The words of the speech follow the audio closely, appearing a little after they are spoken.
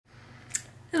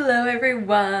Hello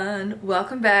everyone,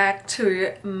 welcome back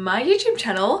to my YouTube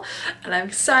channel, and I'm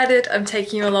excited. I'm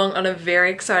taking you along on a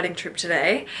very exciting trip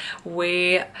today.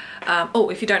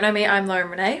 If you don't know me, I'm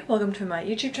Lauren. Welcome to my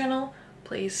YouTube channel.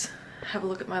 Please have a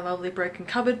look at my lovely broken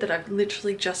cupboard that I've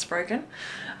literally just broken.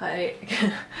 I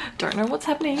don't know what's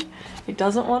happening. It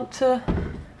doesn't want to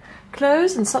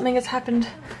close and something has happened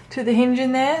to the hinge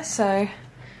in there, so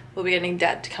we'll be getting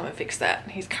Dad to come and fix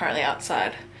that. He's currently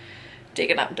outside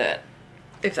digging up dirt,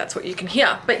 if that's what you can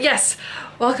hear. But yes,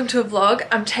 welcome to a vlog.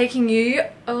 I'm taking you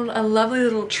on a lovely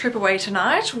little trip away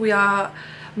tonight. We are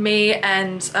me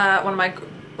and one of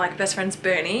my best friends,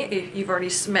 Bernie. If you've already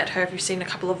met her, if you've seen a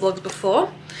couple of vlogs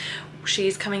before.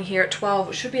 She's coming here at 12.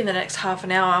 It should be in the next half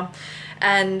an hour.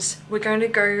 And we're going to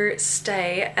go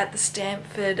stay at the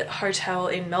Stamford Hotel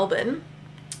in Melbourne,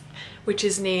 which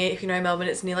is near, if you know Melbourne,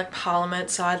 it's near like Parliament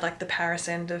side, like the Paris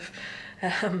end of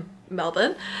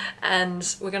Melbourne.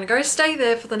 And we're gonna go stay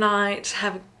there for the night,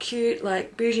 have a cute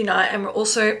like bougie night, and we're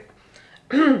also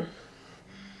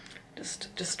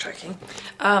just choking.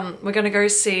 We're gonna go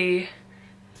see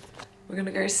why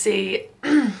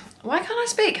can't I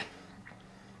speak?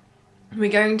 We're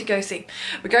going to go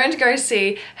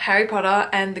see Harry Potter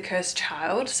and the Cursed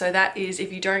Child. So that is,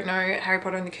 if you don't know, Harry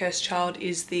Potter and the Cursed Child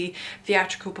is the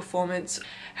theatrical performance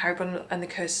Harry Potter and the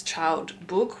Cursed Child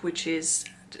book, which is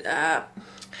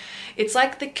it's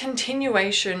like the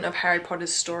continuation of Harry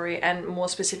Potter's story, and more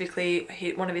specifically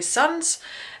one of his sons,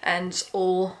 and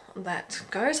all that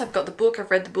goes. I've got the book, I've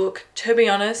read the book. To be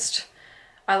honest,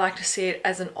 I like to see it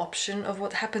as an option of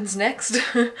what happens next.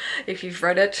 If you've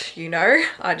read it, you know.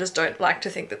 I just don't like to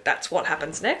think that that's what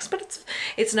happens next, but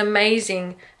it's an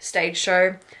amazing stage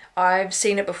show. I've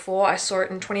seen it before. I saw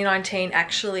it in 2019,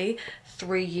 actually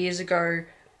 3 years ago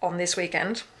on this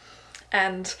weekend,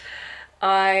 and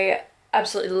I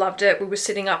absolutely loved it. We were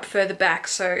sitting up further back,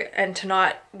 and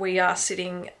tonight we are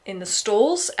sitting in the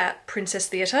stalls at Princess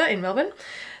Theatre in Melbourne,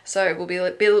 so we'll be a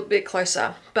little bit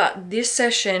closer. But this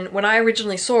session, when I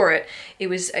originally saw it, it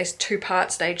was a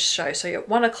two-part stage show. So at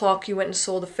 1 o'clock you went and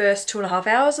saw the first 2.5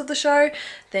 hours of the show,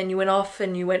 then you went off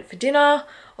and you went for dinner,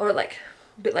 or like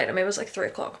a bit later, maybe it was like 3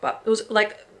 o'clock, but it was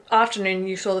like afternoon.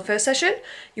 You saw the first session,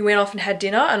 you went off and had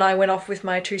dinner, and I went off with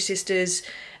my two sisters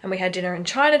and we had dinner in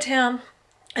Chinatown.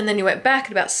 And then you went back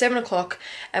at about 7 o'clock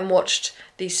and watched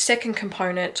the second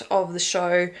component of the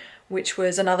show, which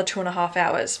was another 2.5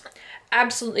 hours.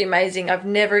 Absolutely amazing. I've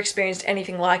never experienced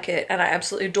anything like it, and I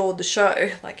absolutely adored the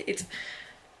show. Like, it's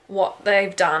what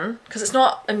they've done, because it's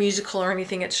not a musical or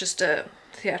anything, it's just a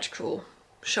theatrical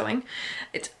showing.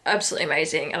 It's absolutely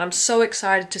amazing, and I'm so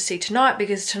excited to see tonight,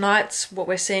 because tonight's what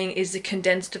we're seeing is the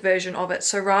condensed version of it.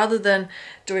 So rather than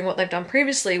doing what they've done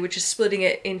previously, which is splitting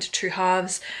it into two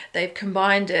halves, they've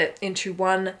combined it into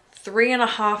one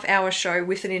 3.5 hour show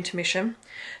with an intermission,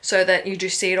 so that you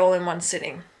just see it all in one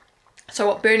sitting. So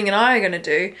what Bernie and I are going to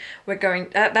do,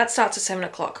 that starts at 7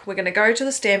 o'clock. We're going to go to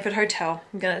the Stamford Hotel.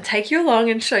 I'm going to take you along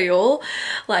and show you all,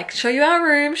 show you our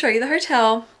room, show you the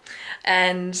hotel.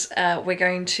 And we're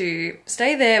going to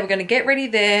stay there. We're going to get ready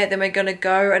there. Then we're going to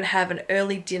go and have an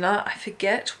early dinner. I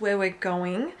forget where we're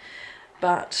going,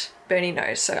 but Bernie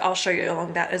knows, so I'll show you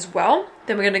along that as well.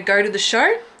 Then we're going to go to the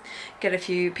show, get a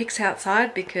few pics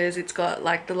outside, because it's got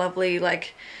like the lovely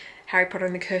Harry Potter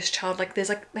and the Cursed Child. They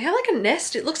have like a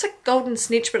nest. It looks like golden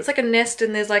snitch, but it's like a nest,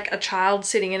 and there's like a child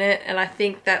sitting in it, and I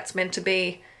think that's meant to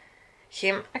be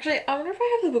him. Actually, I wonder if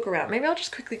I have the book around. Maybe I'll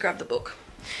just quickly grab the book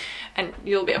and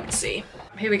you'll be able to see.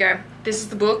 Here we go. This is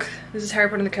the book. This is Harry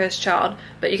Potter and the Cursed Child.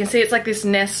 But you can see it's like this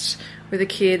nest with a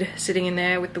kid sitting in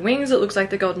there with the wings. It looks like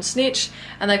the golden snitch.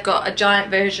 And they've got a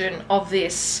giant version of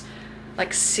this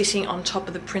like sitting on top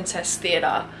of the Princess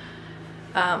Theatre,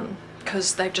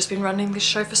 because they've just been running this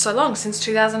show for so long, since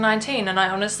 2019. And I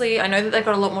know that they've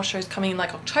got a lot more shows coming in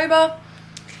like October,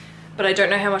 but I don't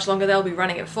know how much longer they'll be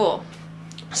running it for.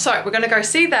 So we're gonna go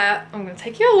see that. I'm gonna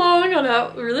take you along on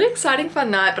a really exciting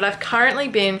fun night, but I've currently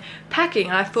been packing,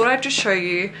 and I thought I'd just show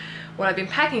you what I've been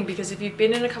packing, because if you've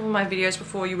been in a couple of my videos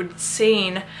before, you would have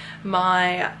seen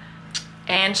my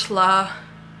Antler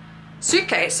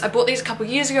suitcase. I bought these a couple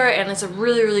of years ago, and it's a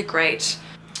really, really great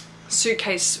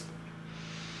suitcase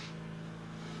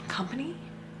company,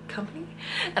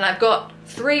 and I've got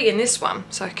 3 in this one,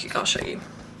 so I'll show you.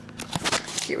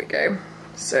 Here we go.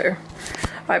 So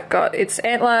I've got its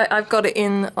antler. I've got it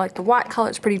in like the white color.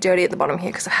 It's pretty dirty at the bottom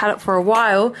here because I've had it for a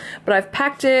while, but I've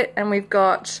packed it, and we've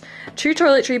got 2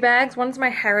 toiletry bags. One's my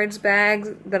Harrods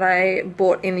bag that I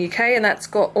bought in the UK, and that's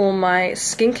got all my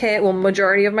skincare, well,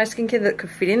 majority of my skincare that could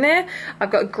fit in there.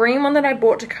 I've got a green one that I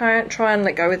bought to try and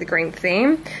let go with the green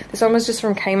theme. This one was just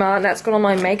from Kmart, and that's got all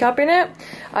my makeup in it.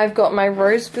 I've got my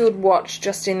rose-filled watch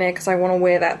just in there because I want to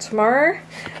wear that tomorrow,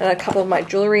 and a couple of my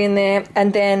jewelry in there.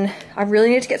 And then I really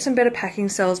need to get some better packing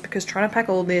cells because trying to pack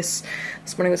all this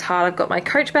morning was hard. I've got my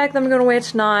Coach bag that I'm going to wear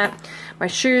tonight, my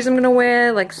shoes I'm going to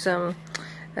wear, like some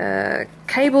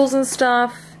cables and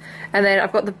stuff, and then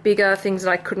I've got the bigger things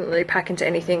that I couldn't really pack into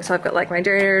anything. So I've got like my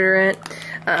deodorant,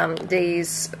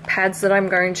 these pads that I'm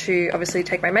going to obviously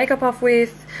take my makeup off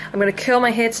with. I'm going to curl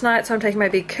my hair tonight, so I'm taking my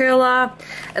big curler,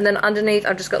 and then underneath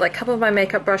I've just got like a couple of my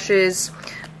makeup brushes,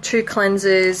 2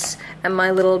 cleansers, and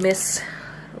my little Miss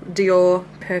Dior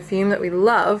perfume that we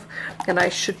love, and I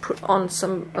should put on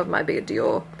some of my bigger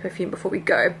Dior perfume before we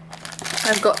go.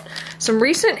 I've got some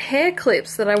recent hair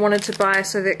clips that I wanted to buy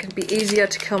so that it can be easier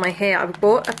to curl my hair. I've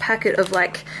bought a packet of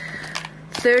like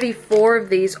 34 of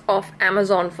these off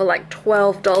Amazon for like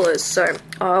 $12, so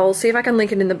I'll see if I can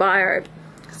link it in the bio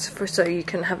so you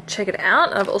can check it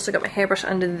out. I've also got my hairbrush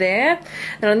under there,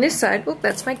 and on this side, oh,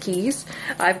 that's my keys.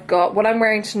 I've got what I'm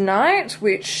wearing tonight,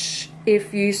 which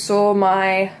if you saw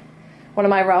one of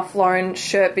my Ralph Lauren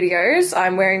shirt videos,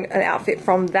 I'm wearing an outfit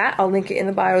from that. I'll link it in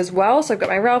the bio as well. So I've got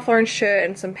my Ralph Lauren shirt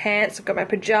and some pants. I've got my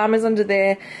pajamas under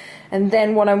there. And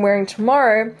then what I'm wearing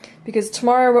tomorrow, because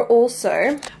tomorrow we're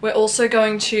also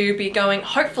going to be going,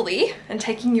 hopefully, and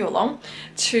taking you along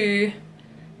to,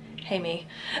 hey me,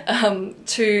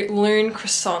 to Loon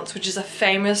Croissants, which is a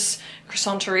famous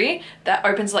croissanterie that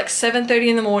opens like 7:30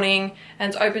 in the morning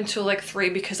and it's open till like 3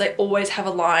 because they always have a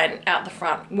line out the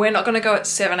front. We're not gonna go at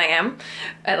 7 AM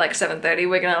at like 7:30.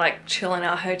 We're gonna like chill in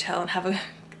our hotel and have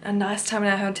a nice time in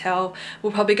our hotel.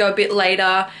 We'll probably go a bit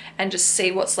later and just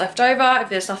see what's left over. If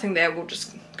there's nothing there, we'll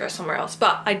just go somewhere else.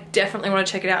 But I definitely want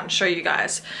to check it out and show you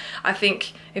guys. I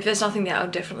think if there's nothing there, I'll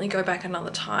definitely go back another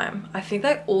time. I think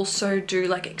they also do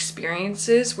like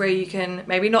experiences where you can,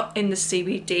 maybe not in the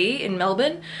CBD in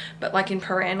Melbourne, but like in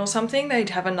Paran or something, they'd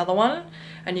have another one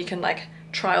and you can like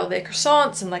try all their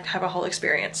croissants and like have a whole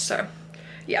experience. So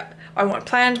yeah, I want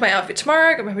planned my outfit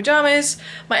tomorrow, got my pajamas.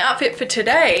 My outfit for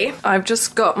today, I've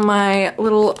just got my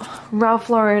little Ralph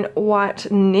Lauren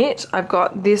white knit. I've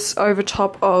got this over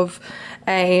top of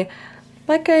a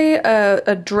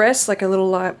dress, like a little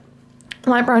light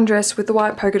brown dress with the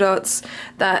white polka dots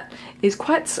that is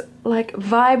quite like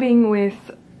vibing with,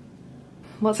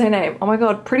 what's her name? Oh my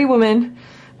god, Pretty Woman,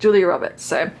 Julia Roberts.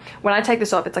 So when I take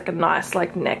this off, it's like a nice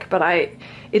like neck, but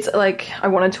it's like I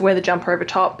wanted to wear the jumper over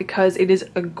top because it is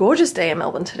a gorgeous day in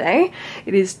Melbourne today.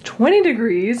 It is 20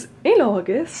 degrees in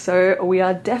August, so we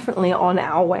are definitely on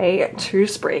our way to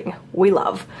spring. We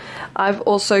love. I've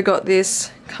also got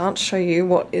this, can't show you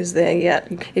what is there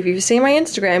yet. If you've seen my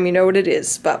Instagram, you know what it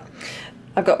is, but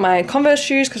I've got my Converse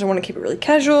shoes because I want to keep it really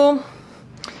casual.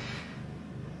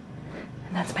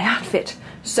 And that's my outfit.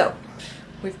 So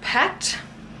we've packed.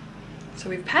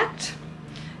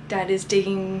 Dad is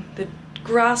digging the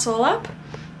grass all up.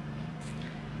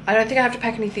 I don't think I have to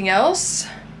pack anything else.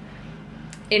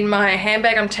 In my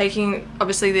handbag, I'm taking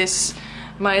obviously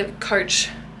my Coach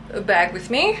bag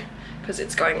with me because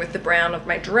it's going with the brown of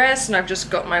my dress, and I've just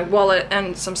got my wallet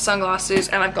and some sunglasses,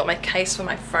 and I've got my case for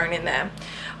my phone in there.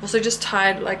 I've also just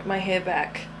tied like my hair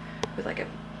back with like a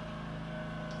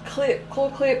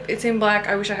claw clip. It's in black.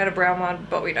 I wish I had a brown one,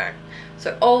 but we don't.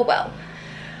 So all well.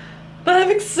 But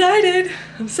I'm excited.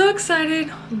 I'm so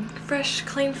excited. I'm fresh,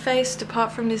 clean faced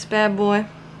apart from this bad boy.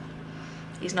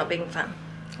 He's not being fun.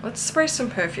 Let's spray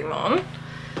some perfume on.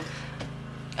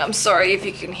 I'm sorry if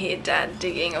you can hear Dad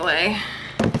digging away.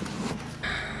 I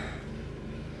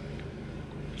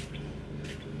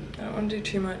don't want to do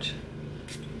too much.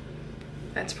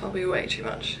 That's probably way too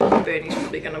much. Bernie's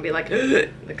probably gonna be like, ugh,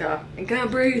 in the car, I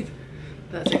can't breathe.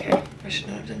 But that's okay. I should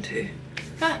not have done two.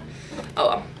 Ah. Oh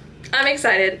well. I'm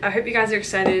excited. I hope you guys are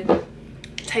excited.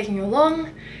 Taking you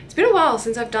along. It's been a while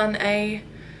since I've done a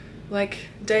like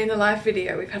day in the life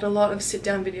video. We've had a lot of sit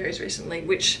down videos recently,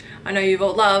 which I know you've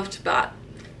all loved, but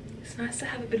it's nice to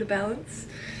have a bit of balance.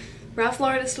 Ralph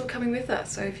Lauren is still coming with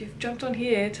us, so if you've jumped on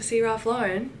here to see Ralph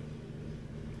Lauren,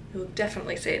 you'll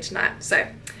definitely see it tonight. So,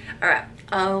 alright,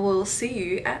 I will see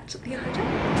you at the hotel.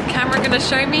 The camera gonna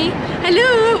show me.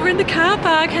 Hello, we're in the car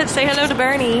park. Say hello to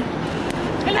Bernie.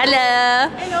 Hello.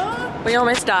 Hello. We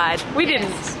almost died. We didn't.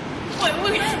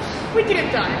 We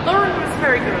didn't die. Lauren was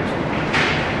very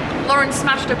good. Lauren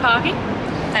smashed her parking.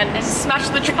 And smash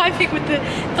the driving with the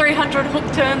 300 hook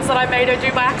turns that I made her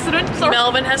do by accident. Sorry.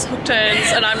 Melbourne has hook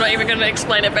turns, and I'm not even going to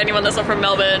explain it for anyone that's not from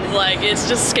Melbourne. Like, it's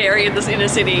just scary in this inner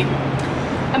city.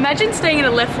 Imagine staying in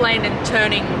a left lane and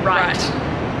turning right.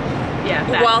 Yeah.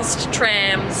 That. Whilst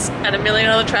trams and a million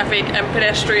other traffic and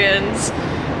pedestrians.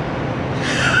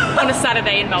 On a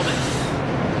Saturday in Melbourne.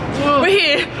 We're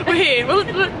here,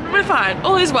 we're fine,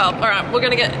 all is well. All right, we're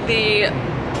gonna get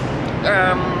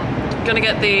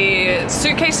the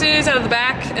suitcases out of the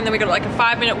back, and then we got like a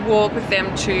 5-minute walk with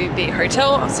them to the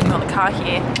hotel. I'm sitting on the car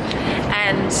here,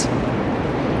 and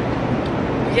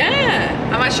yeah,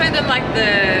 I might show them like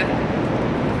the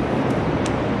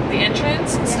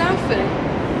entrance and stuff and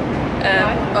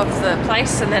of the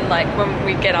place, and then like when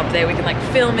we get up there we can like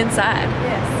film inside.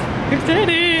 Yes.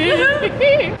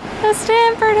 The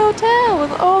Stamford Hotel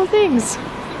with all things.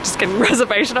 Just getting a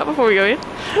reservation up before we go in.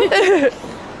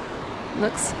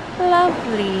 Looks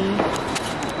lovely.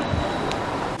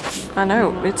 I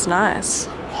know, it's nice.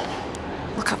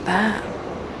 Look at that.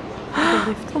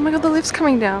 Oh my god, the lift's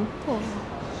coming down. Oh.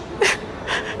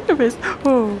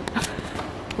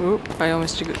 Oop, I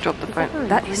almost dropped the phone.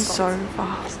 That is so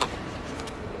fast. Oh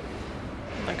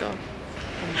my god.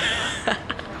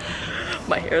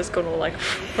 My hair has gone all like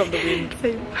from the wind.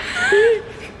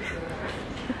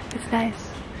 It's nice.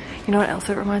 You know what else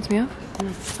it reminds me of?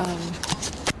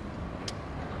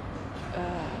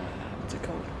 What's it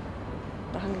called?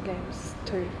 The Hunger Games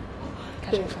 2.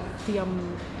 Catching Fire.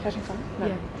 Catching Fire? No.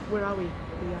 Yeah. Where are we?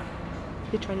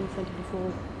 The training centre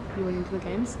before you went into the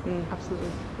games?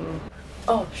 Absolutely.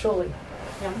 Oh, surely.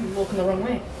 Yeah, you're walking the wrong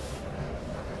way.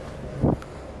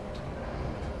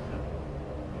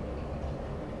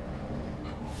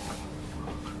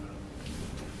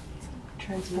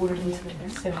 Transported into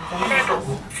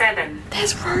 7.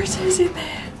 There's roses in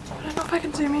there. I don't know if I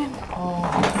can zoom in. Oh,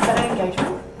 is that an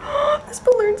engagement? There's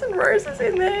balloons and roses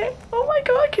in there. Oh my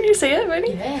god, can you see it,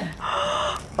 Benny? Yeah.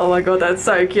 Oh my god, that's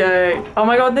so cute. Oh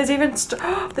my god, there's even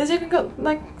got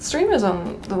like streamers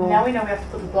on the wall. Now we know we have to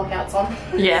put the blockouts on.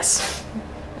 Yes.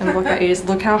 And look at ears.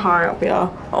 Look how high up we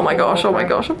are. Oh my gosh, oh my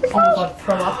gosh, oh my gosh. Oh my god,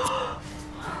 throw up.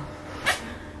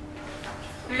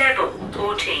 Level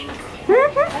 14.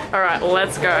 Alright,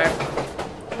 let's go.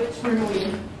 Which room are we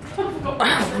in?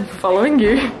 I'm following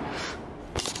you.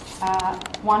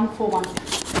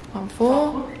 1416.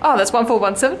 14. Oh, that's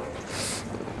 1417.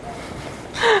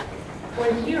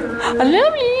 We're here. I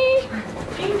love you.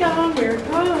 Ding dong, we're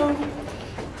home.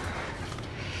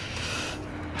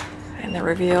 And the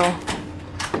reveal.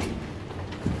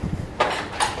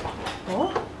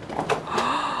 Oh?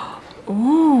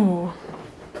 Ooh.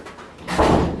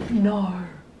 No.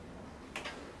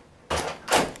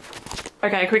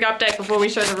 Okay, quick update before we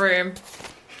show the room.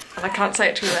 And I can't say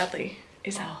it too loudly.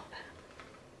 Is that?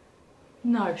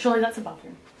 No, surely that's a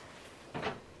bathroom. We're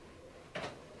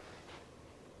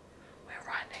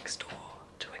right next door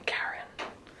to a Karen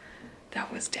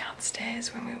that was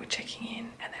downstairs when we were checking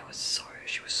in, and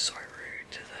she was so rude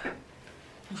to the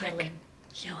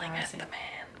yelling at the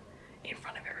man in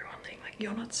front of everyone, being like,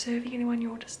 "You're not serving anyone,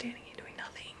 you're just standing here doing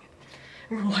nothing."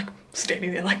 And we were like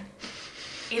standing there like.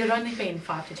 It had only been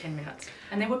 5 to 10 minutes,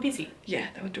 and they were busy. Yeah,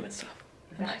 they were doing stuff.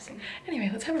 Amazing. Anyway,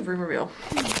 let's have a room reveal.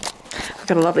 We've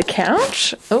got a lovely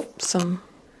couch. Oh, some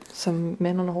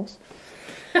men on a horse.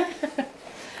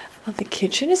 Lovely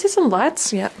kitchen. Is there some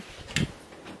lights? Yeah.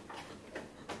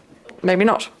 Maybe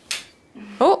not.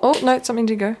 Oh, no, something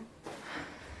did go.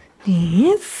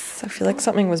 Yes. I feel like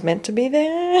something was meant to be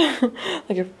there.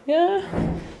 Yeah.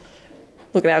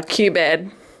 Look at our cute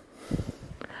bed.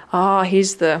 Ah,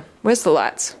 where's the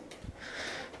lights?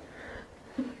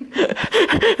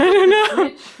 I don't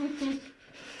know.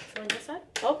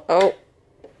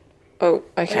 Oh,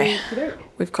 okay.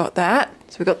 We've got that.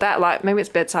 So we've got that light. Maybe it's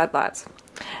bedside lights.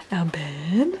 Our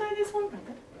bed. There's one right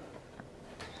there.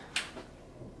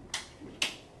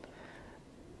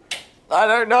 I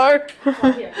don't know.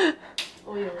 Oh, yeah.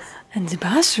 All yours. And the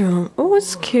bathroom. Oh,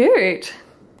 it's cute.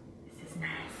 This is nice.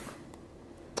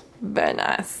 Very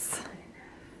nice.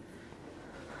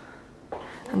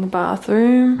 And the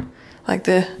bathroom. Like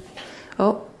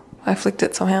oh, I flicked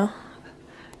it somehow.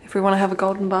 If we want to have a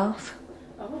golden bath.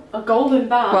 Oh, a golden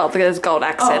bath? Well, there's gold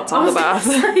accents on the bath.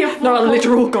 Not a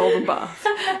literal golden bath.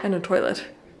 And a toilet.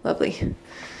 Lovely.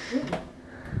 Do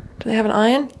they have an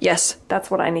iron? Yes,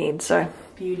 that's what I need, so.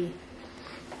 Beauty.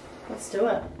 Let's do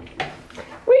it.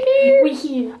 We're here. We're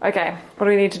here. Okay, what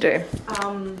do we need to do?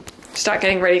 Start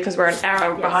getting ready because we're an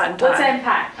hour behind time. Let's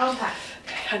unpack. Unpack.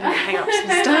 I need to hang up some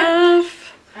stuff.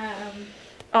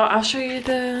 Oh, I'll show you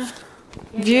the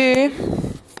view.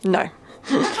 No.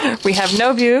 We have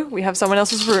no view. We have someone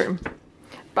else's room.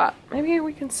 but maybe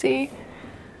we can see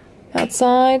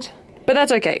outside. But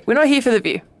that's okay. We're not here for the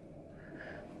view.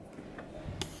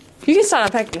 You can start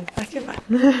unpacking. Okay,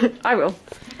 fine. I will.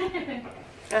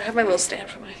 I have my little stand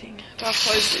for my thing. But I'll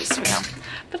close this now.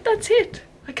 But that's it.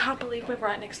 I can't believe we're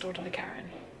right next door to the Karen.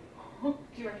 Do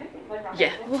you reckon? Like right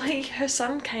Yeah. Well, her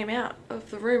son came out of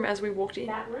the room as we walked in.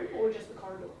 that room or just the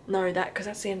corridor? No, because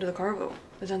that's the end of the corridor.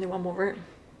 There's only one more room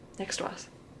next to us.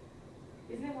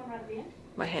 Isn't there one right at the end?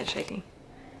 My hand's shaking.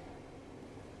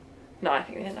 No, I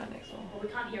think they're not next door. Well, we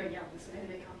can't hear it yelling, so maybe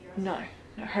they can't hear us.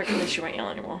 No, hopefully she won't yell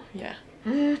anymore. Yeah.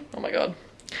 Oh my god.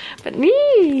 But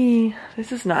me,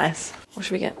 this is nice. What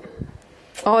should we get?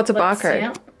 Oh, it's a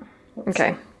barcode.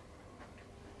 Okay.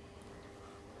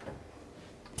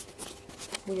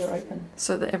 We are open.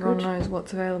 So that everyone knows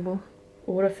what's available.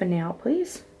 Order for now,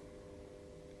 please.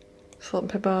 Salt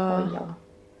and pepper. Oh, yeah.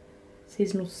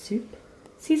 Seasonal soup.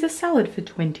 Caesar salad for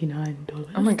 $29.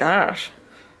 Oh my gosh.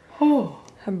 Oh.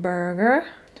 A burger.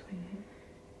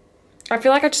 I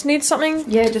feel like I just need something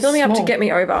just fill me up to small. get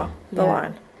me over the Yeah.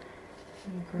 line.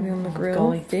 On the grill,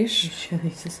 golly. fish, Sure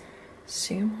this is...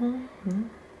 salmon.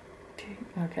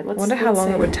 Okay, let's... Wonder how long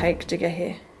say it would take to get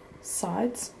here.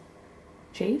 Sides.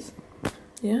 Cheese.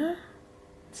 Yeah.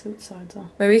 Let's see what sides are.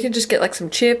 Maybe we could just get like some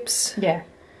chips. Yeah.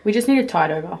 We just need a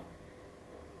tide over.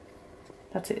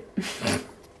 That's it.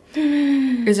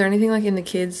 Is there anything like in the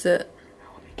kids that...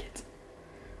 I want my kids.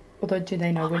 Although, do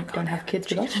they know we don't have kids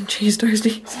with us? And cheese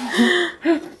toasties.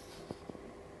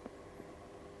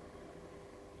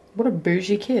 What a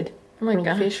bougie kid. Oh my Little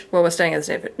gosh. fish. Well, we're staying at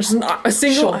Stanford. Just not a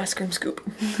single Sure. ice cream scoop.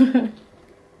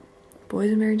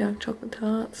 Boysenberry dark chocolate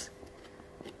tarts.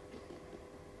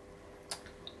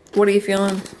 What are you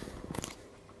feeling?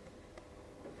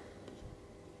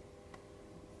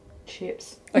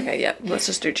 Chips. Okay, yeah, let's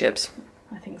just do chips.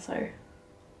 I think so.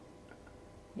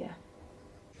 Yeah.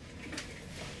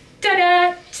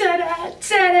 Ta-da! Ta-da!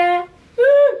 Ta-da!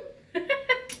 Woo!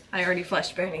 I already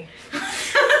flashed Bernie.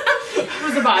 It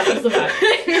was a vibe, it was a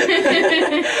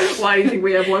vibe. Why do you think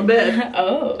we have one bed?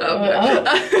 Oh. no.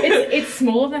 It's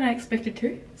smaller than I expected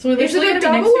to. So we're Is it literally a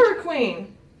gonna be double next or a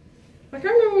queen? I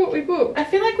can't remember what we booked. I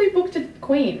feel like we booked a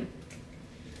queen.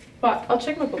 But I'll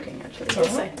check my booking actually. It's Let's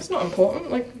alright. It's not important.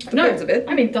 Like, the No, bed's a bed.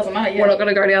 I mean, it doesn't matter, yeah. We're not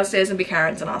gonna go downstairs and be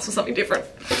Karens and ask for something different.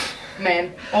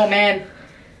 Man. Oh, man.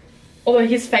 Although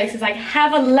his face is like,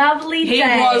 have a lovely day. He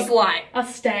was like, I'll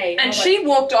stay. and she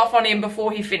walked off on him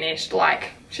before he finished.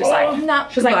 Like, she's like, nah.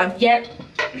 She's goodbye. like, yep.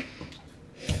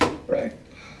 Bro.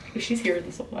 She's hearing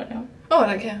this all right now. Oh, I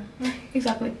don't care.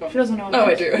 Exactly. She doesn't know. Oh,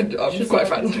 I do. I'm She's quite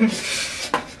like- fun.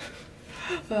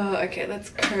 Okay, let's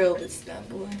curl this bad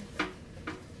boy.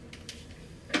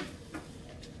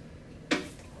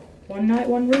 One night,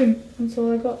 one room. That's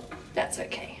all I got. That's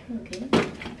okay. Okay.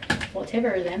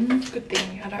 Whatever then. Good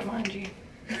thing I don't mind you.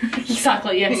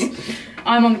 Exactly, yes.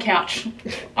 I'm on the couch.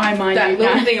 I mind That you.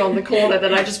 little Kat. thing on the corner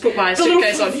that I just put my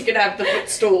suitcase on, you can have the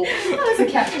footstool. Oh, there's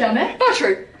a couch down there. Not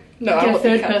true. No, I Get a want the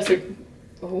third cat. person.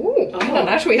 Ooh, what kind of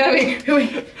night are we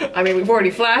having? I mean, we've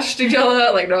already flashed each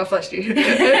other. Like, no, I flashed you.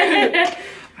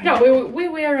 No,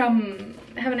 we're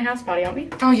having a house party, aren't we?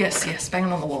 Oh, yes, yes.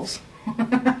 Banging on the walls.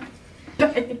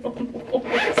 There's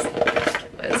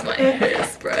my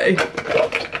hairspray.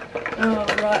 Oh,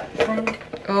 right.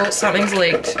 Oh, something's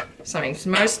leaked. Something's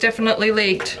most definitely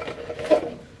leaked.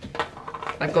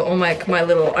 I've got all my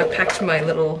little, I packed my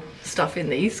little stuff in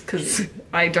these because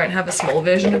I don't have a small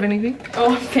version of anything.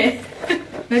 Oh, okay.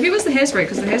 Maybe it was the hairspray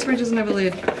because the hairspray doesn't have a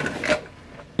lid.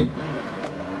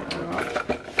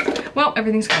 Well,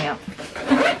 everything's coming out.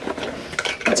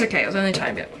 It's okay, it was only a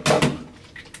tiny bit.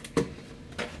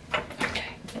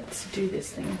 Okay, let's do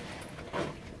this thing.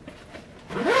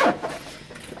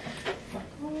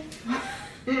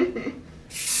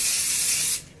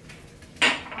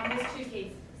 There's 2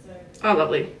 keys, so Oh,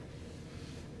 lovely.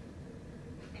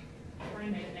 I've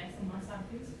already made a mess on my side,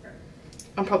 please.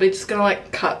 I'm probably just gonna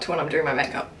like cut to when I'm doing my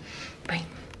makeup. Bang.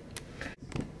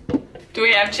 Do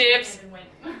we have chips?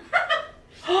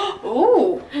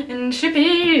 Ooh. And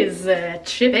chippies,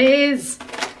 chippies.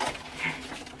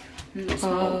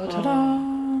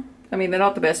 Ta-da. I mean, they're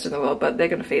not the best in the world, but they're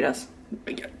gonna feed us.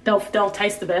 They'll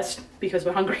taste the best because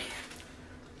we're hungry.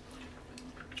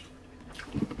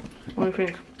 What do you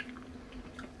think?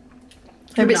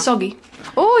 They're a bit soggy.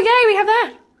 Oh, yay, we have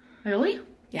that. Really?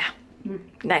 Yeah.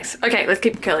 Nice. Okay, let's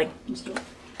keep curling. Let's do it.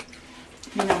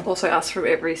 Also ask from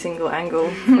every single angle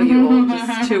for you all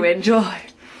just to enjoy.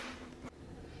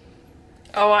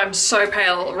 Oh, I'm so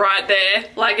pale right there.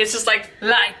 Like, it's just like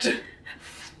light.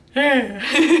 There,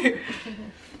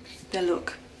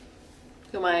 look.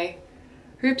 Got my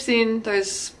hoops in,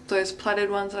 those plaited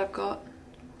ones I've got.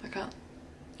 I can't.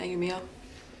 Ayumi up.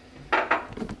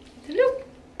 Hello.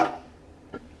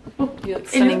 Oh, you look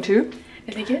stunning too.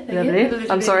 Thank you. Lovely.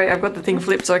 I'm sorry, I've got the thing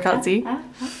flipped so I can't see.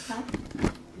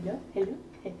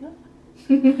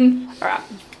 Alright,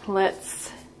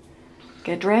 let's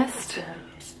get dressed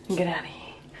and get out of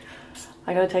here.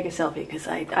 I gotta take a selfie because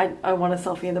I want a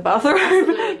selfie in the bathroom.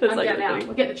 That's like now.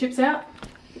 We'll get the chips out.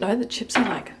 No, the chips are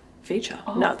like feature.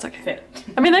 Oh, no, it's okay. Fair.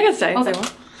 I mean, they can stay if they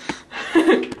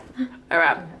want.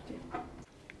 Alright.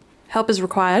 Help is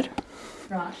required.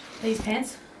 Right. These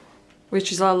pants.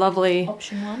 Which is our lovely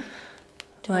Option 1.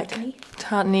 like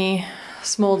tartany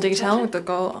small detail with the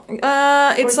gold.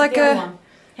 It's like a.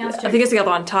 I think it's the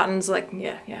other one. Tartan's like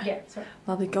yeah. Sorry.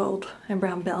 Lovely gold and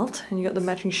brown belt, and you got the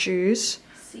matching shoes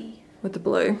with the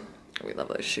blue. We love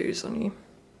those shoes on you.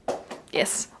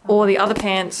 Yes. Or the other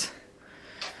pants,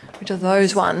 which are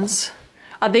those ones.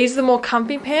 Are these the more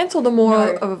comfy pants or the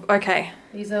more okay?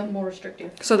 These are more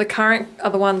restrictive. So the current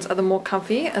other ones are the more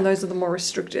comfy, and those are the more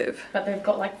restrictive. But they've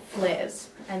got like flares,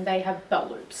 and they have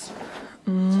belt loops.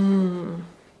 Mmm.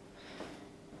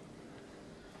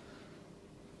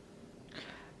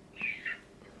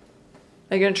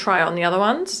 Are you going to try on the other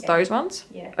ones? Yeah. Those ones?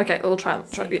 Yeah. Okay, we'll try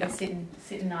them. Yeah. Sitting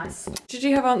nice. Did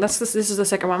you have on? This is the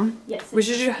second one. Yes. Which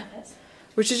did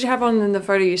you have on in the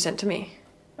photo you sent to me?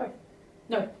 Oh,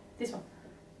 no, this one.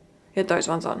 You had those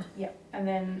ones on. Yeah, and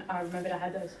then I remembered I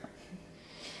had those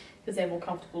because they're more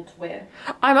comfortable to wear.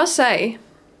 I must say,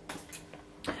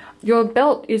 your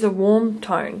belt is a warm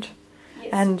toned,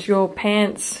 and your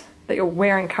pants that you're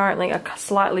wearing currently are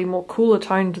slightly more cooler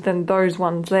toned than those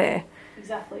ones there.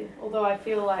 Exactly. Although I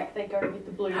feel like they go with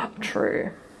the blue.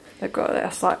 True. They've got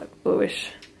a slight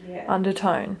bluish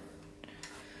undertone.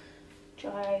 Which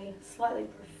I slightly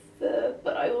prefer,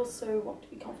 but I also want to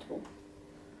be comfortable.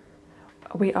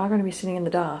 We are going to be sitting in the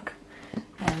dark,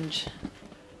 and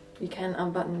you can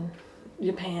unbutton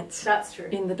your pants. That's true.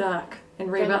 In the dark and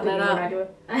rebutton it up. I do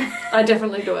it. I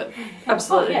definitely do it.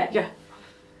 Absolutely. Oh, yeah.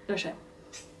 No shame.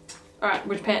 All right.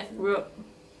 Which pant?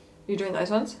 You doing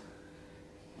those ones?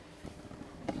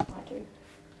 I do.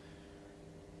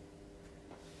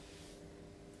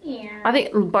 Yeah. I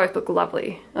think both look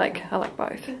lovely. Like I like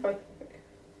both. Both.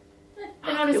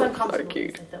 And honestly, You I'm look comfortable. so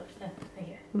cute. Thank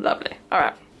you. Lovely. All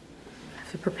right.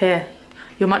 So prepare.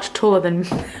 You're much taller than me.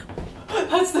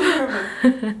 That's the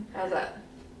mirror. How's that?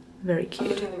 Very I'm cute.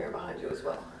 looking in the mirror behind you as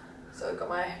well. So I've got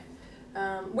my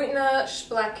Whitner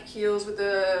black heels with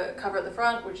the cover at the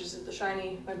front, which is the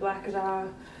shiny, my black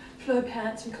flow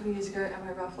pants from a couple of years ago, and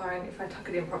my Ralph Lauren, if I tuck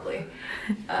it in properly.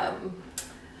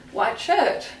 White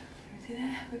shirt. See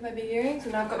there? With my big earrings,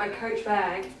 and I've got my Coach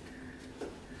bag,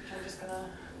 which I'm just gonna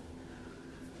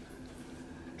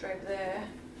drape there.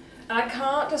 And I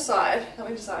can't decide, let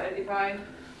me decide if I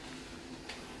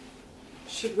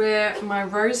should wear my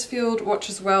Rosefield watch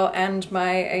as well and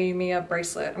my Ayumi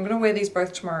bracelet. I'm gonna wear these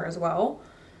both tomorrow as well,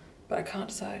 but I can't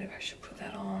decide if I should put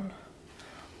that on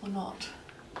or not.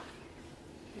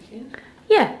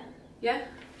 Yeah. Yeah?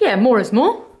 Yeah, more is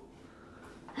more.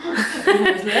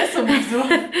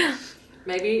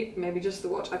 Maybe just the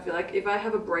watch. I feel like if I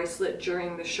have a bracelet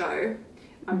during the show,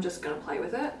 I'm just gonna play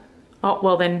with it. Oh,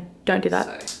 well then, don't do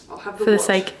that. So I'll have the For the watch.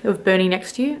 sake of Bernie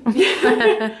next to you.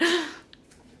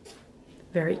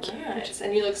 Very cute. Nice.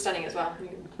 And you look stunning as well.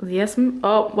 Yes.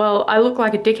 Oh, well, I look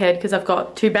like a dickhead because I've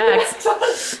got 2 bags.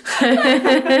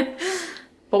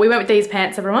 But we went with these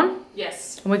pants, everyone.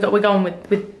 Yes. And we're going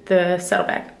with the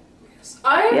saddlebag.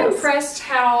 I'm impressed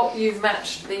how you've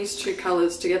matched these 2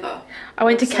 colours together. I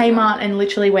went to Kmart and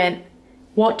literally went,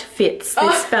 what fits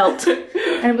this belt?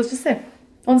 And it was just there.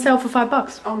 On sale for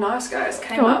 $5. Oh, nice, guys.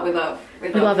 Kmart, we love. We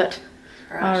love it.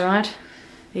 All right.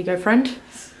 There you go, friend.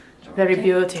 Very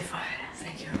beautiful.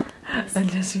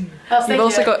 Thank you. You've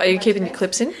also got, are you keeping your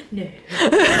clips in? No.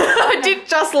 I did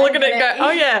just look at it and go,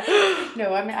 oh yeah.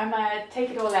 No, I'm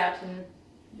take it all out and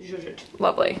zhuzh it.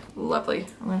 Lovely, lovely.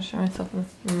 I'm going to show myself in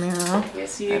the mirror.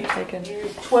 Yes, you. I've taken.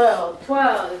 12.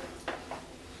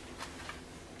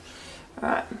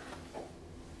 Alright.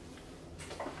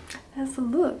 How's the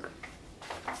look?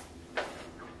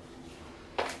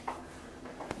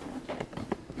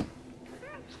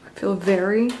 I feel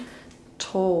very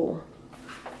tall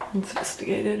and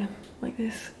sophisticated like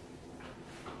this.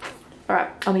 Alright,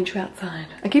 I'll meet you outside.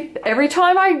 Every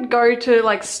time I go to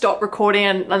like stop recording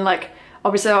and like,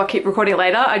 obviously I'll keep recording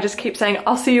later, I just keep saying,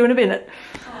 I'll see you in a minute.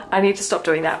 Oh. I need to stop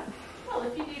doing that. Well,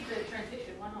 if you need the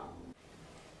transition, why not?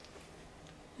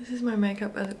 This is my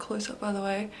makeup as a close-up, by the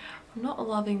way. I'm not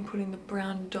loving putting the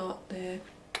brown dot there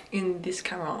in this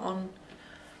camera on.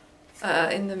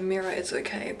 In the mirror it's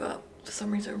okay, but for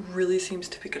some reason it really seems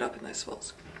to pick it up in those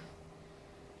spots.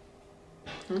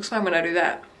 It looks fine when I do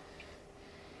that.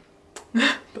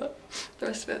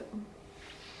 rest of it.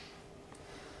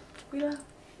 We love.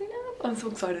 I'm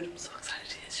so excited. I'm so excited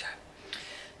to do this show.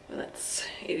 Well,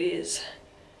 it is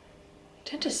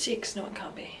 10 to 6. No, it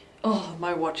can't be. Oh,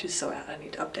 my watch is so out. I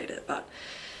need to update it, but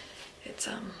it's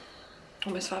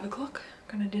almost 5 o'clock.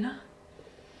 Going to dinner.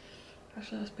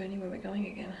 Actually, ask Bernie where we're going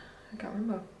again. I can't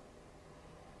remember.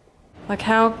 Like,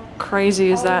 how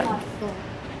crazy is that?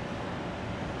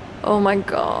 Oh my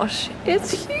gosh,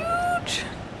 it's huge.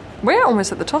 We're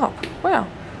almost at the top. Wow.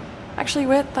 Actually,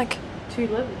 we're like 2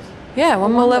 levels. Yeah,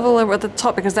 one more level at the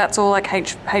top because that's all like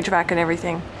HVAC and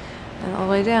everything. And all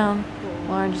the way down.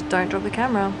 Lauren, just don't drop the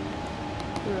camera.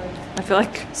 I feel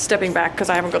like stepping back because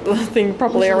I haven't got the thing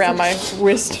properly around my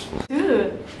wrist.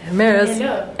 Mirrors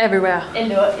everywhere.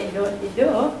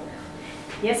 Hello.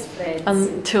 Yes, friends.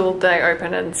 Until they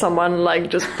open and someone like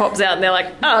just pops out and they're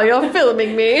like, oh, you're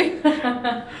filming me.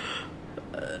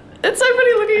 It's so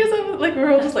funny looking at yourself, like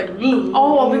we're all just like,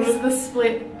 oh, because of the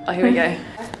split. Oh, here we go.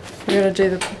 We're gonna do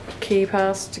the key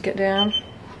pass to get down.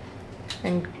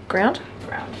 And ground?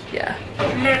 Ground. Yeah.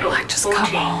 Like, just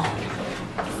come on.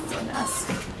 So nice.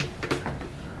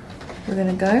 We're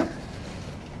gonna go.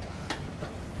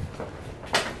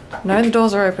 No, the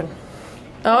doors are open.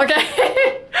 Oh, okay.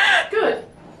 Good.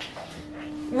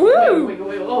 Woo!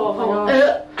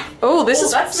 Oh, Oh, this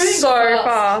is that's moving so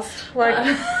fast. fast.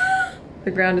 Like,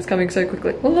 the ground is coming so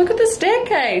quickly. Well, look at the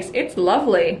staircase. It's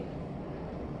lovely.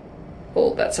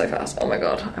 Oh, that's so fast. Oh my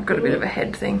god, I've got a bit of a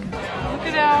head thing. Look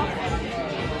at our...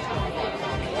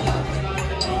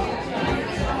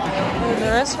 the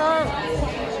restaurant.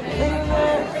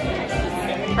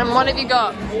 And what have you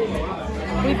got?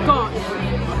 We've got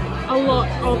a lot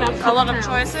of our cocktails. A lot of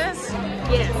choices?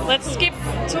 Yes. Let's skip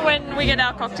to when we get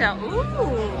our cocktail.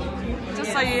 Ooh.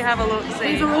 Just so you have a look,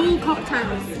 see. These are all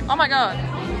cocktails. Oh my god.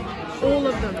 All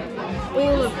of them.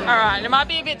 All of them. Alright, it might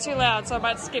be a bit too loud, so I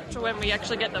might skip to when we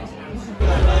actually get them. I'm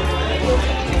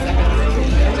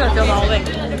just gonna film the whole thing.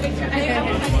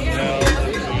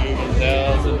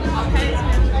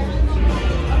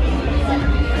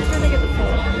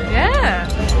 Yeah.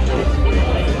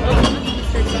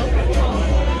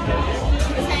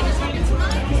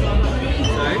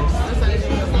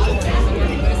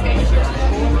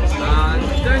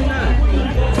 Don't know.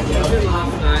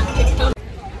 Last night.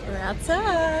 We're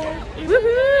outside.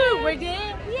 Woohoo! We're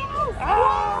there.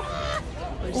 Oh,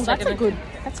 That's a good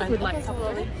like couple.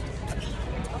 Wait.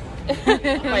 Do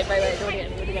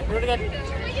it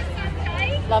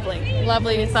again. Lovely.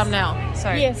 lovely thumbnail.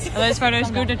 So, Yes. are those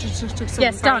photos good? I just took some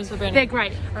Yes, done. photos for Bernie. They're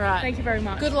great. All right. Thank you very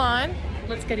much. Good line.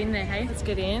 Let's get in there, hey? Let's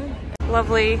get in.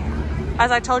 Lovely.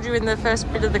 As I told you in the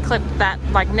first bit of the clip, that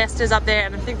like nest is up there,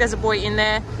 and I think there's a boy in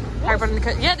there.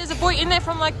 Yeah, there's a boy in there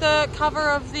from like the cover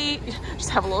of the.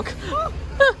 Just have a look.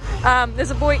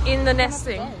 There's a boy in the nest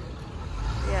thing.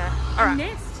 Yeah. All right.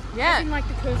 Nest? Yeah. As in like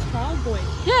the cursed child boy.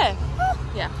 Yeah.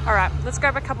 Yeah. All right. Let's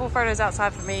grab a couple of photos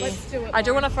outside for me. Let's do it. I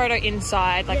do want a photo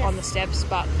inside, like on the steps,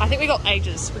 but I think we got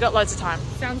ages. We got loads of time.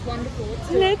 Sounds wonderful.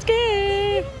 Let's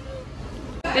go.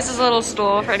 This is a little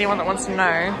store for anyone that wants to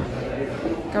know.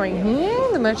 Going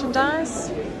here, the merchandise.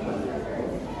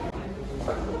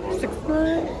 6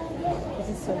 foot. This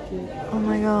is so cute. Oh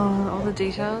my god, all the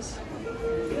details.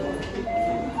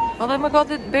 Oh my god,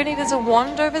 Bernie, there's a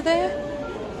wand over there,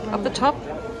 up the top.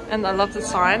 And I love the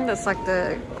sign, that's like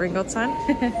the Green God sign.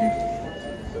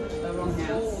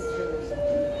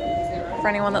 For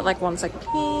anyone that like wants like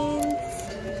pins.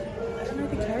 I don't know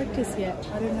the characters yet.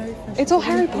 I don't know if It's all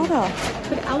Harry Potter.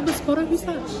 But Albus Potter, who's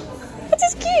that? It's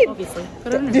his kid. Obviously.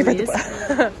 But I don't know who he is.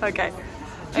 Okay.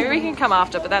 Maybe we can come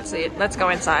after, but that's it. Let's go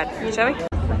inside, shall we?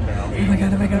 Oh my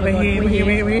god, we're here.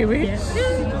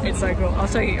 Yeah. It's so cool. I'll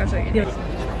show you. Yeah.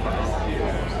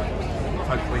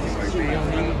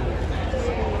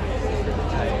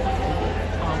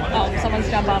 Oh, someone's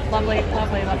jump up. Lovely.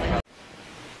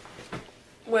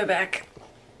 We're back.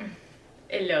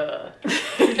 Hello. I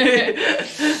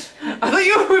thought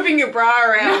you were whipping your bra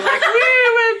around like,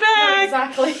 we're back.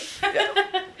 Exactly.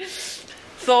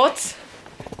 Thoughts?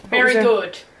 Very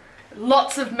good.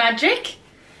 Lots of magic.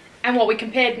 And what we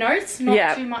compared notes,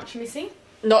 not too much missing.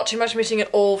 Not too much missing at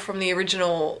all from the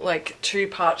original like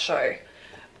 2-part show.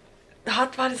 The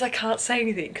hard part is I can't say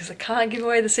anything because I can't give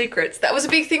away the secrets. That was a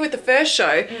big thing with the first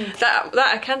show. That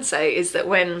I can say is that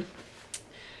when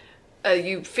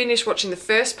you finish watching the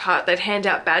first part, they'd hand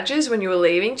out badges when you were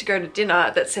leaving to go to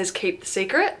dinner that says keep the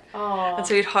secret. Oh. And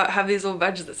so you'd have these little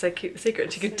badges that say keep the secret,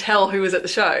 and you could tell who was at the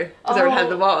show because everyone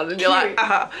had them on, and you're like,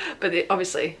 aha. But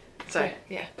obviously, so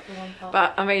yeah.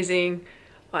 But amazing,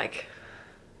 like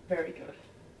very good.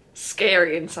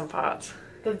 Scary in some parts.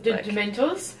 The like,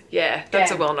 Dementors? Yeah,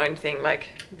 that's a well-known thing. Like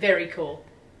very cool.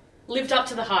 lived up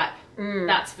to the hype.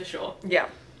 That's for sure. Yeah.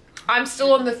 I'm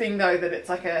still on the thing though that it's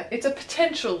like it's a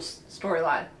potential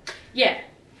storyline. Yeah.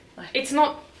 It's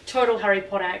not total Harry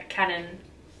Potter canon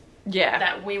Yeah.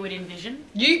 that we would envision.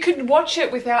 You could watch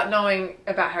it without knowing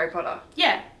about Harry Potter.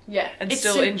 Yeah. Yeah. And It's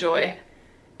still enjoy. yeah.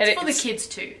 And It's for the kids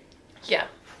too. Yeah.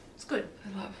 It's good.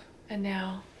 I love. And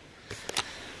now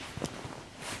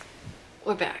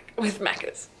we're back with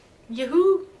Macca's.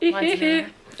 Yahoo!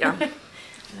 Yeah.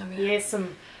 Yes,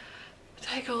 some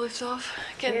Take all this off.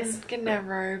 Getting our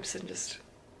robes and just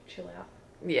chill out.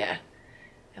 yeah.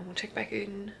 And we'll check back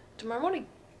in tomorrow morning.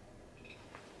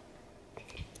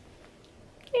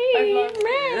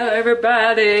 Hello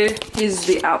everybody. Here's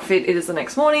the outfit. It is the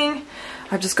next morning.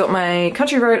 I've just got my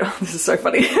country road. Oh, this is so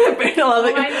funny. I love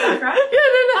it.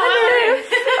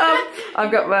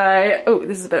 I've got my, oh,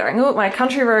 this is a better angle. My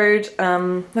country road,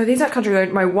 no, these aren't country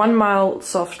road. My 1 mile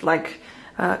soft, like,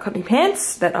 cottony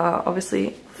pants that are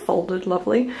obviously folded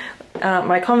lovely.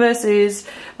 My Converse is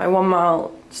my 1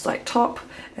 mile, just like top.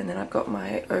 And then I've got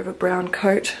my over brown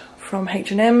coat from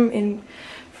H&M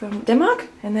from Denmark.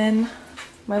 And then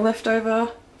my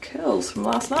leftover curls from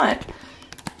last night.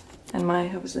 And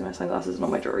obviously my sunglasses and all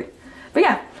my jewelry. But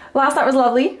yeah, last night was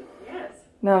lovely. Yes.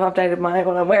 Now I've updated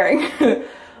what I'm wearing.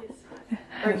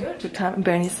 Very good. Good time. And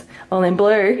Bernie's all in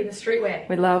blue. In the streetwear.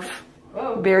 We love.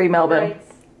 Whoa. Very Melbourne. Right.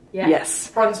 Yeah.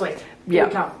 Yes. Brunswick. Yeah. Here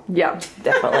we come. Yeah,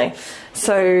 definitely.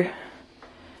 So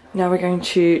now we're going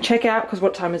to check out, because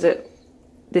what time is it?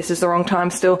 This is the wrong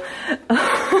time still.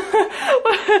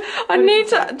 I need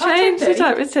to change the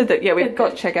time. It said that, yeah, we've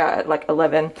got check out at like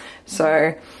 11.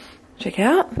 So check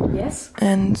out. Yes.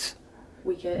 And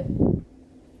We get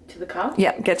to the car.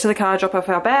 yeah, get to the car, drop off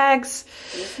our bags,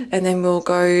 and then we'll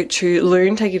go to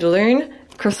Loon, take you to Loon.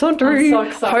 Croissant. I'm so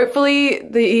excited. Hopefully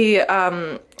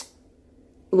the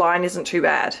line isn't too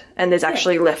bad and there's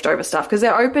actually leftover stuff, because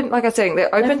they're open, like I was saying,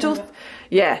 they're open till,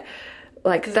 yeah,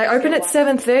 like they open at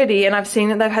 7:30 and I've seen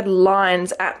that they've had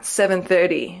lines at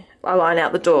 7:30. I line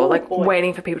out the door, like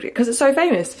waiting for people to, because it's so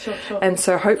famous. Sure. And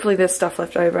so hopefully there's stuff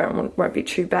left over and won't be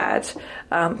too bad,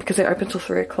 because they're open till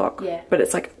 3 o'clock. Yeah. But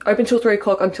it's like open till 3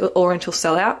 o'clock until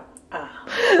sellout.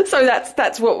 So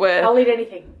that's what we're. I'll eat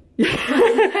anything.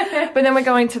 But then we're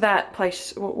going to that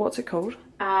place. What's it called?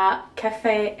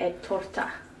 Cafe e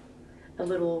Torta. A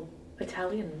little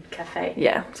Italian cafe.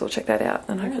 Yeah, so we'll check that out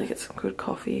and hopefully get some good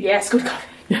coffee. Yes, good coffee.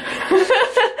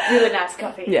 Really nice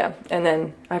coffee. Yeah, and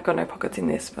then I've got no pockets in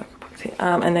this, but I've got pockets here.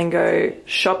 And then go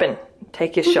shopping.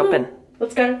 Take your shopping.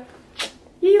 Let's go.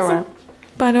 Yes. Alright.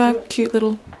 Bye to our cute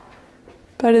little,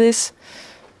 bye to this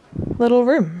little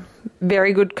room.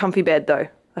 Very good comfy bed though.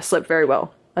 I slept very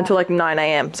well until like 9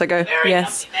 AM. So go,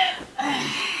 yes.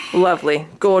 Lovely,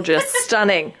 gorgeous,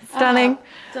 stunning.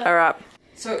 Alright.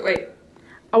 So wait.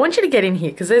 I want you to get in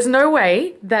here, because there's no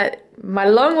way that my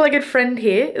long-legged friend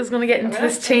here is going to get into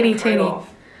this teeny.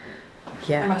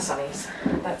 Yeah. My sunnies.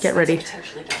 Get ready. That's a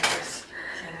potentially dangerous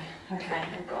thing. Okay,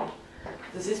 I'm gone.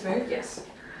 Does this move? Yes.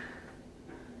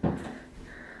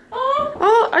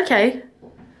 Oh, okay.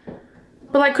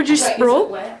 But like, could you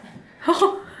sprawl?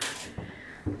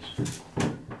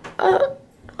 Oh,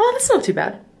 that's not too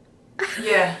bad.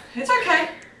 Yeah, it's okay.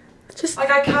 Just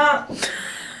like I can't.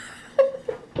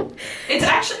 It's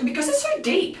actually because it's so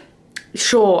deep.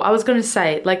 Sure, I was going to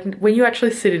say, like, when you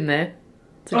actually sit in there.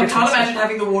 It's I can't imagine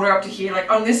having the water up to here, like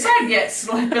on this side, yes,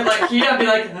 like, but like here, I'd be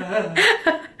like,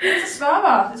 it's a spa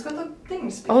bath. It's got the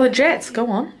things. Oh, the jets, go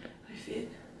on. They fit.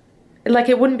 Like,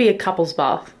 it wouldn't be a couple's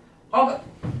bath. Oh.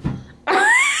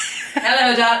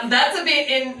 Hello, Dad. That's a bit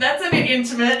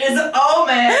intimate. Oh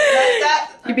man,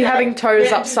 You'd be having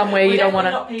toes up somewhere you don't want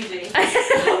to. Not PG.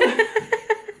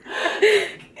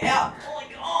 Yeah. Oh my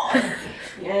god.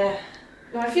 Yeah.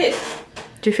 Do I fit?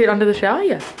 Do you fit under the shower?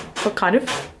 Yeah. What kind of?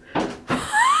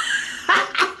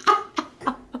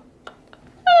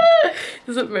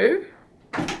 Does it move?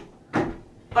 I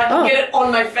can get it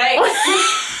on my face.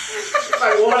 If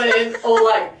I wanted, or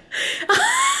like.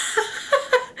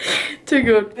 Too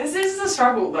good. This is a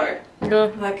struggle though.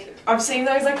 Yeah. Like I've seen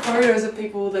those like photos of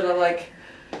people that are like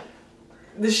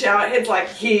the shower head's like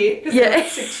here because they're like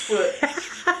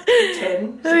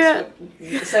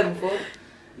 6'10", 7 foot.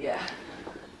 Yeah.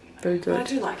 Very good. But I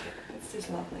do like it. It's just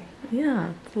lovely.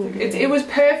 Yeah. It was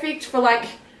perfect for like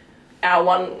our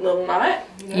one little night.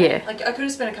 You know? Yeah. Like I could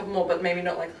have spent a couple more, but maybe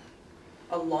not like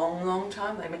a long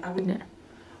time. I mean, I wouldn't. Yeah.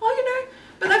 Oh, you know.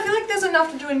 But I feel like there's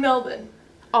enough to do in Melbourne.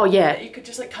 Oh yeah. You could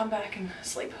just like come back and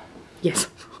sleep. Yes.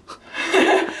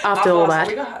 After all that.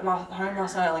 We got home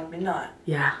last night at like midnight.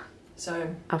 Yeah.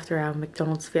 So. After our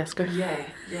McDonald's fiasco. Yeah.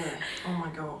 Oh my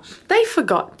gosh. They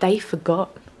forgot.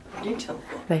 You tell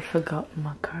them. They forgot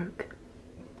my Coke.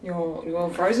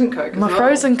 Your frozen Coke. My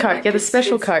frozen Coke, yeah, the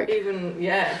special Coke. Even,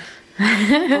 yeah.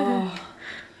 Oh.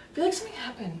 I feel like something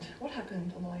happened. What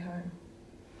happened on the way home?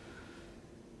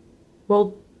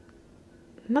 Well,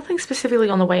 nothing specifically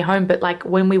on the way home, but like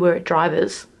when we were at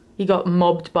Drivers, you got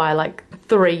mobbed by like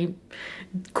 3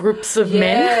 groups of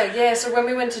men. Yeah. So when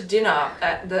we went to dinner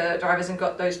at the Drivers and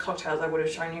got those cocktails I would have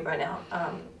shown you by now,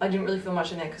 I didn't really feel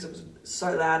much in there because it was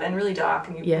so loud and really dark,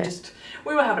 and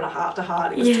we were having a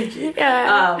heart-to-heart. It was too cute.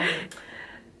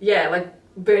 Yeah, like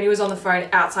Bernie was on the phone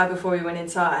outside before we went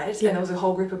inside, and there was a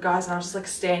whole group of guys, and I was just like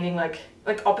standing like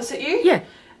opposite you. Yeah.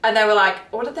 And they were like,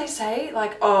 what did they say?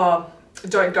 Like, oh,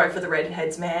 don't go for the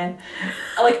redheads, man.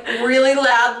 Like really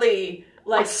loudly.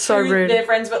 Like so rude. Their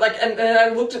friends, but like, and I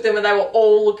looked at them and they were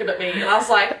all looking at me, and I was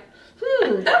like,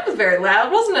 that was very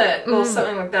loud, wasn't it? Or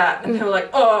something like that. And they were like,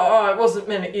 oh, it wasn't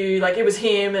meant at you, like it was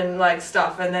him and like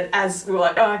stuff. And then as we were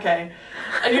like, oh, okay.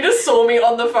 And you just saw me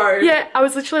on the phone. Yeah, I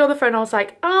was literally on the phone. I was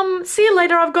like, see you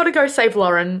later. I've got to go save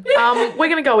Lauren. We're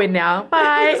going to go in now.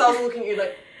 Bye. Because I was looking at you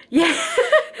like, yeah.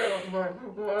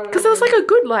 Because there was like a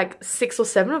good like 6 or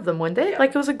 7 of them, weren't there? Yeah.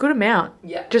 Like it was a good amount.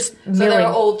 Yeah. Just so they were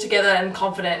all together and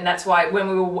confident, and that's why when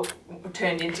we were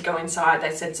turned in to go inside,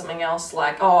 they said something else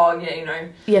like, oh, yeah, you know.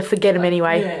 Yeah, forget him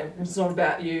anyway. Yeah, it's not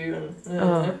about you. And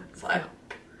it's like,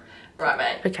 right,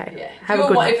 mate. Okay. Yeah. Have a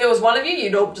good night. If there was one of you,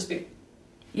 you'd all just be.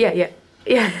 Yeah.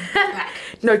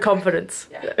 No confidence.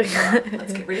 Yeah.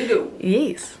 Let's get ready to go.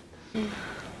 Yes.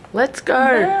 Let's go.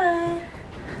 Bye.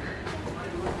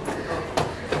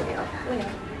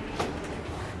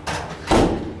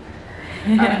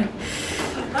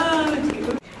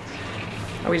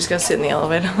 Are we just gonna sit in the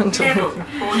elevator until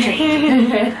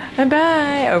bye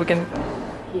bye? Oh, we can.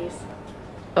 Yes.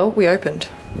 Oh, we opened.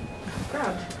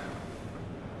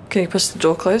 Can you push the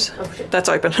door close? Oh shit. That's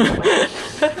open.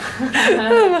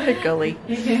 Oh my golly.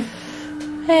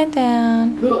 Hand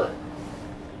down.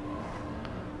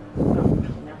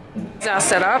 It's our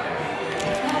setup.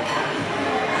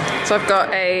 So I've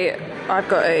got a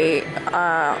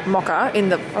mocha in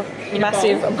the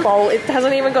massive bowl. It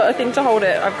hasn't even got a thing to hold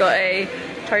it. I've got a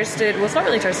toasted, well it's not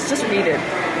really toasted, it's just kneaded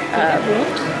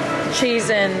cheese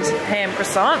and ham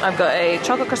croissant. I've got a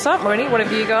chocolate croissant. Moni, what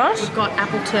have you got? We've got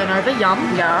apple turnover, yum.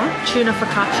 Tuna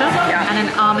focaccia, and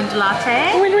an almond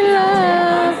latte.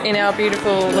 In our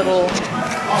beautiful little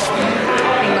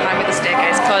thing behind with the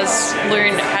staircase, because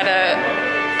Loon had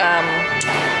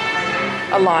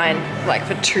a line like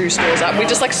for 2 stores up. We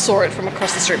just like saw it from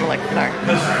across the street and we're like, no.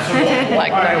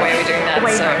 Like no way we're doing that.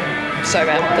 So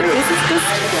bad. But this is just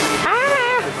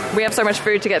we have so much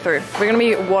food to get through. We're gonna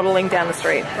be waddling down the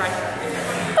street. Great.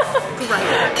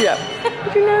 Yeah.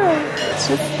 I don't know. It's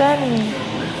just stunning.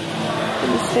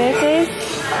 The staircase.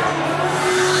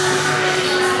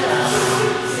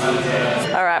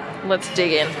 Alright, let's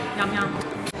dig in. Yum yum.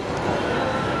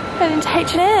 Heading to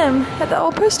H&M at the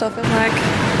old post office. Like,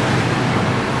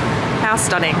 how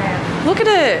stunning. Look at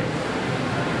it.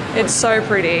 It's so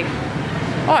pretty.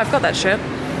 Oh, I've got that shirt.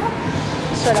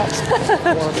 Straight up.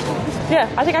 Yeah,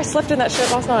 I think I slept in that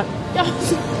shirt last night. Yeah.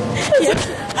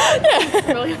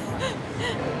 Brilliant.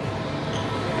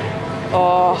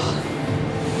 Oh.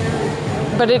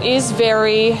 But it is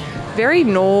very, very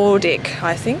Nordic,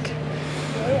 I think.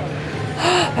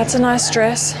 That's a nice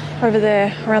dress over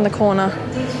there around the corner.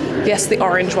 Yes, the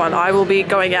orange one. I will be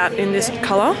going out in this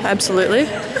colour, absolutely.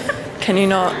 Can we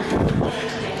not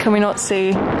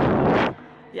see?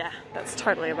 Yeah, that's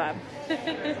totally a vibe.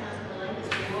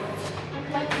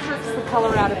 Like strips the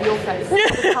colour out of your face.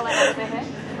 The colour out of their hair.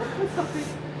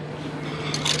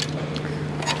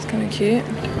 It's kind of cute.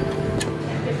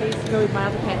 Get these to go with my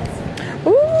other pants.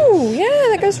 Ooh, yeah,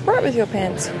 that goes right with your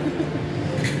pants.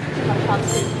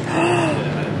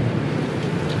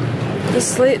 The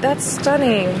slit, that's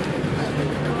stunning.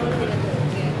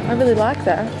 I really like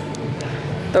that.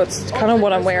 Though it's kind of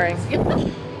what I'm wearing.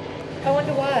 I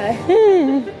wonder why.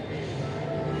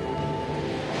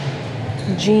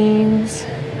 Jeans.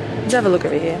 Let's have a look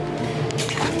over here.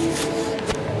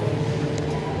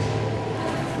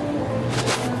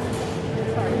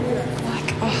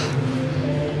 Like, oh.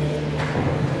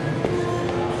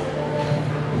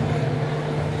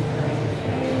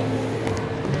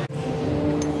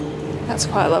 That's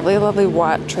quite lovely. A lovely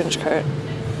white trench coat.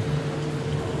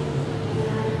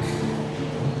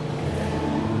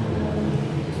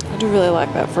 I do really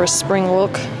like that for a spring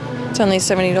look. It's only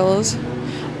 $70.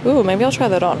 Ooh, maybe I'll try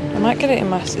that on. I might get it in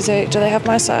my... do they have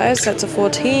my size? That's a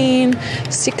 14,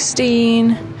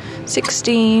 16,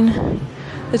 16.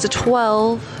 There's a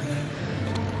 12.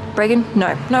 Bregan?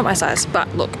 No, not my size.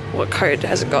 But look, what code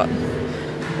has it got?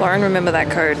 Lauren, remember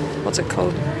that code. What's it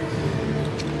called?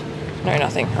 No,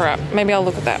 nothing. All right, maybe I'll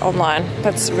look at that online.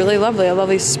 That's really lovely. A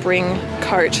lovely spring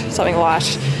coat, something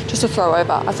light, just to throw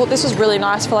over. I thought this was really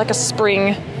nice for like a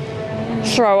spring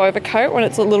throw over coat when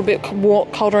it's a little bit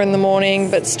colder in the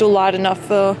morning, but still light enough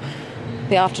for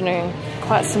the afternoon.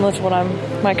 Quite similar to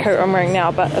my coat I'm wearing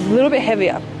now, but a little bit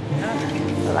heavier.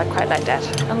 I quite like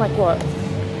that. And like what?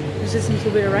 Is this a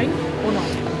little bit of rain or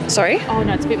not? Sorry? Oh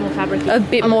no, it's a bit more fabric. A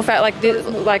bit more fat, like this,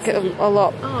 like a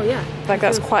lot. Oh yeah. Like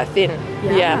that's quite thin.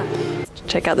 Yeah.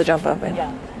 Check out the jumper.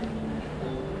 Yeah.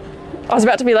 I was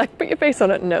about to be like, put your face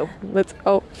on it. No, let's.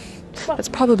 Oh, it's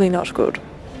probably not good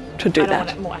to do that.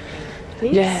 I don't want it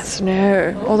more. Yes,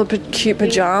 no. All the cute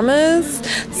pajamas,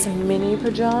 some mini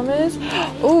pajamas.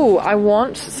 Oh, I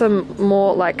want some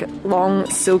more like long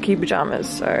silky pajamas.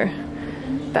 So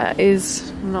that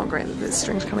is not great that there's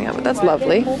strings coming out, but that's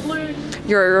lovely.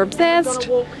 You're obsessed. I'm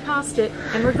gonna walk past it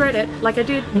and regret it, like I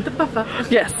did with the puffer.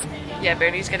 Yes. Yeah,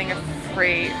 Bernie's getting a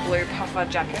free blue puffer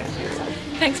jacket.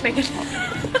 Thanks, Megan.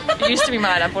 It used to be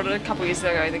mine. I bought it a couple years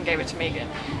ago, then gave it to Megan,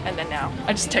 and then now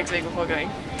I just text Megan before going,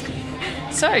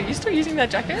 so, you still using that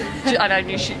jacket? And I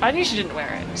knew she didn't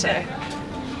wear it, so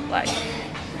like,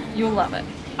 you'll love it.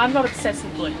 I'm not obsessed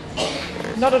with blue.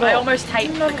 Not at all. I almost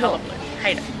hate the colour blue.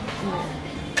 Hate it.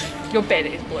 Your bed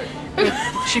is blue.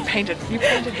 You painted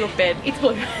your bed. It's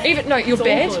blue. Even no, your It's all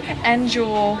bed blue. and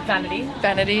your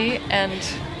Vanity and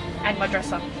my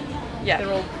dresser. yeah,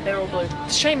 They're all blue.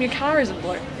 it's a shame your car isn't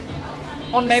blue.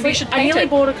 Honestly, Maybe you should I paint nearly it.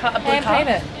 bought a blue Hand car. paint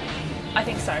it. I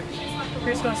think so.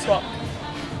 Who's gonna swap?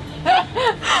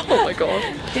 Oh my god.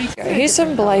 Here's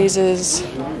some blazers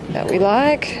that we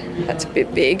like. That's a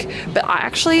bit big, but I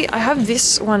have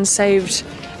this one saved.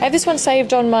 I have this one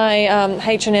saved on my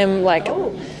H&M like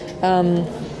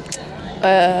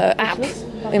app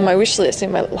in my wish list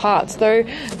in my hearts. Though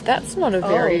that's not a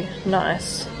very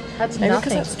nice. That's Maybe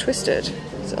nothing. because that's twisted.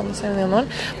 It's on the same other one,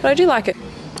 but I do like it.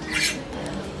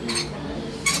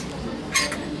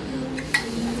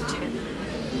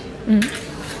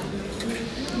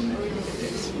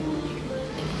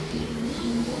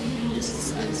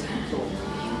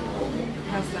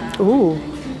 Ooh,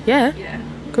 yeah, Yeah,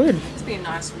 good. it's been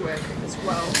nice work as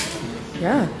well.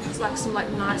 Yeah. It's like some like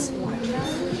nice white.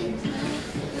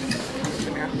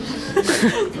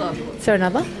 Is there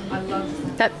another? I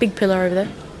love That big pillar over there.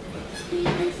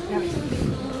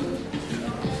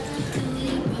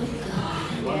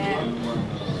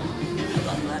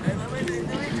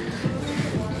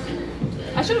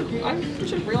 I should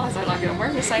have realised I like it. I'm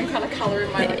wearing the same kind of colour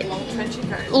in my like, long trenchy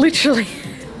coat. Literally.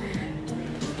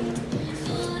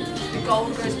 The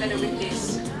gold goes better with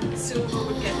this. Silver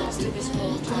would get lost in this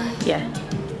wall tone. Yeah.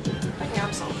 Okay,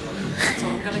 I'm sold. So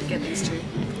I'm gonna get these two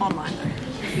online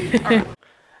though. Alright.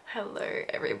 Hello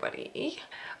everybody.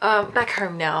 Back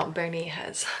home now. Bernie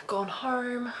has gone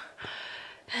home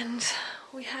and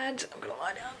I'm gonna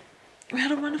lie down. We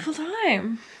had a wonderful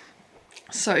time.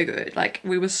 So good. Like,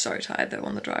 we were so tired though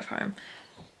on the drive home.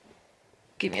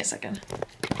 Give me a second.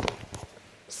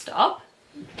 Stop.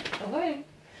 Hello.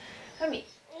 Honey.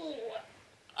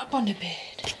 Up on the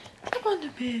bed. Up on the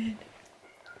bed.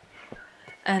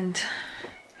 And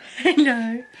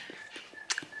hello.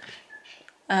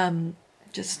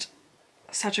 Just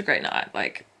such a great night,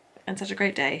 like, and such a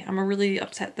great day. I'm really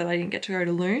upset that I didn't get to go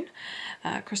to Loon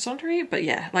Croissanterie, but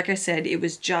yeah, like I said, it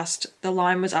was just, the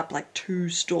line was up like 2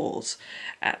 stores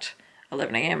at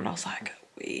 11 AM and I was like,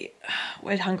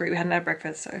 we're hungry, we hadn't had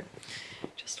breakfast, so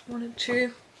just wanted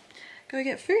to go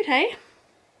get food, hey?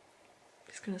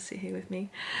 He's gonna sit here with me.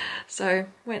 So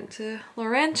went to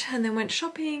Laurent and then went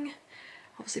shopping.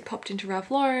 Obviously popped into Ralph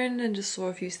Lauren and just saw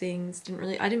a few things.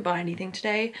 I didn't buy anything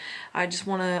today. I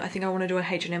think I want to do a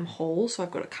H&M haul, so I've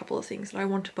got a couple of things that I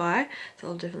want to buy, so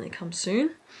they'll definitely come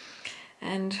soon.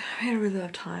 And I had a really lot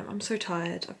of time. I'm so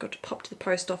tired. I've got to pop to the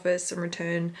post office and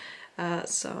return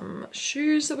some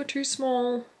shoes that were too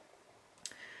small.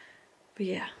 But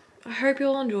yeah, I hope you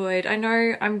all enjoyed. I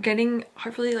know I'm getting,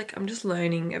 hopefully, like, I'm just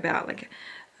learning about like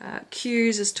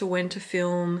cues as to when to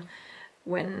film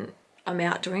when I'm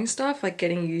out doing stuff, like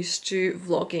getting used to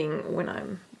vlogging when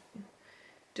I'm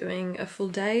doing a full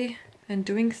day and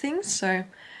doing things. So I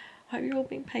hope you're all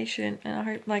being patient, and I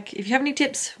hope, like, if you have any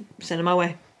tips, send them my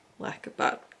way. Like,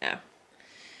 but yeah,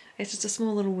 it's just a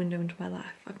small little window into my life.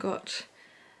 I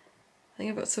think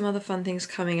I've got some other fun things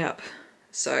coming up.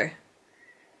 So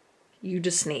you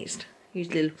just sneezed, you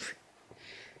little,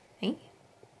 hey,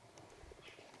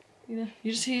 you know,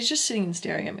 he's just sitting and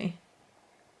staring at me.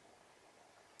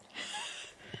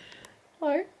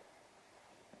 Hello.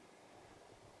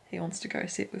 He wants to go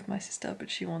sit with my sister, but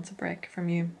she wants a break from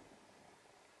you.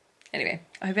 Anyway,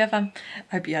 I hope you had fun.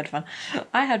 I hope you had fun.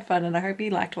 I had fun and I hope you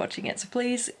liked watching it. So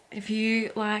please, if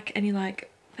you like any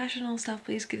like fashionable stuff,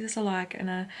 please give this a like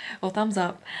and or thumbs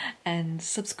up and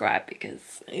subscribe,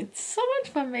 because it's so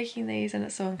much fun making these and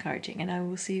it's so encouraging. And I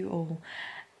will see you all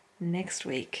next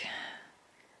week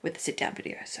with the sit down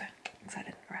video. So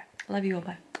excited. All right. Love you all.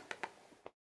 Bye.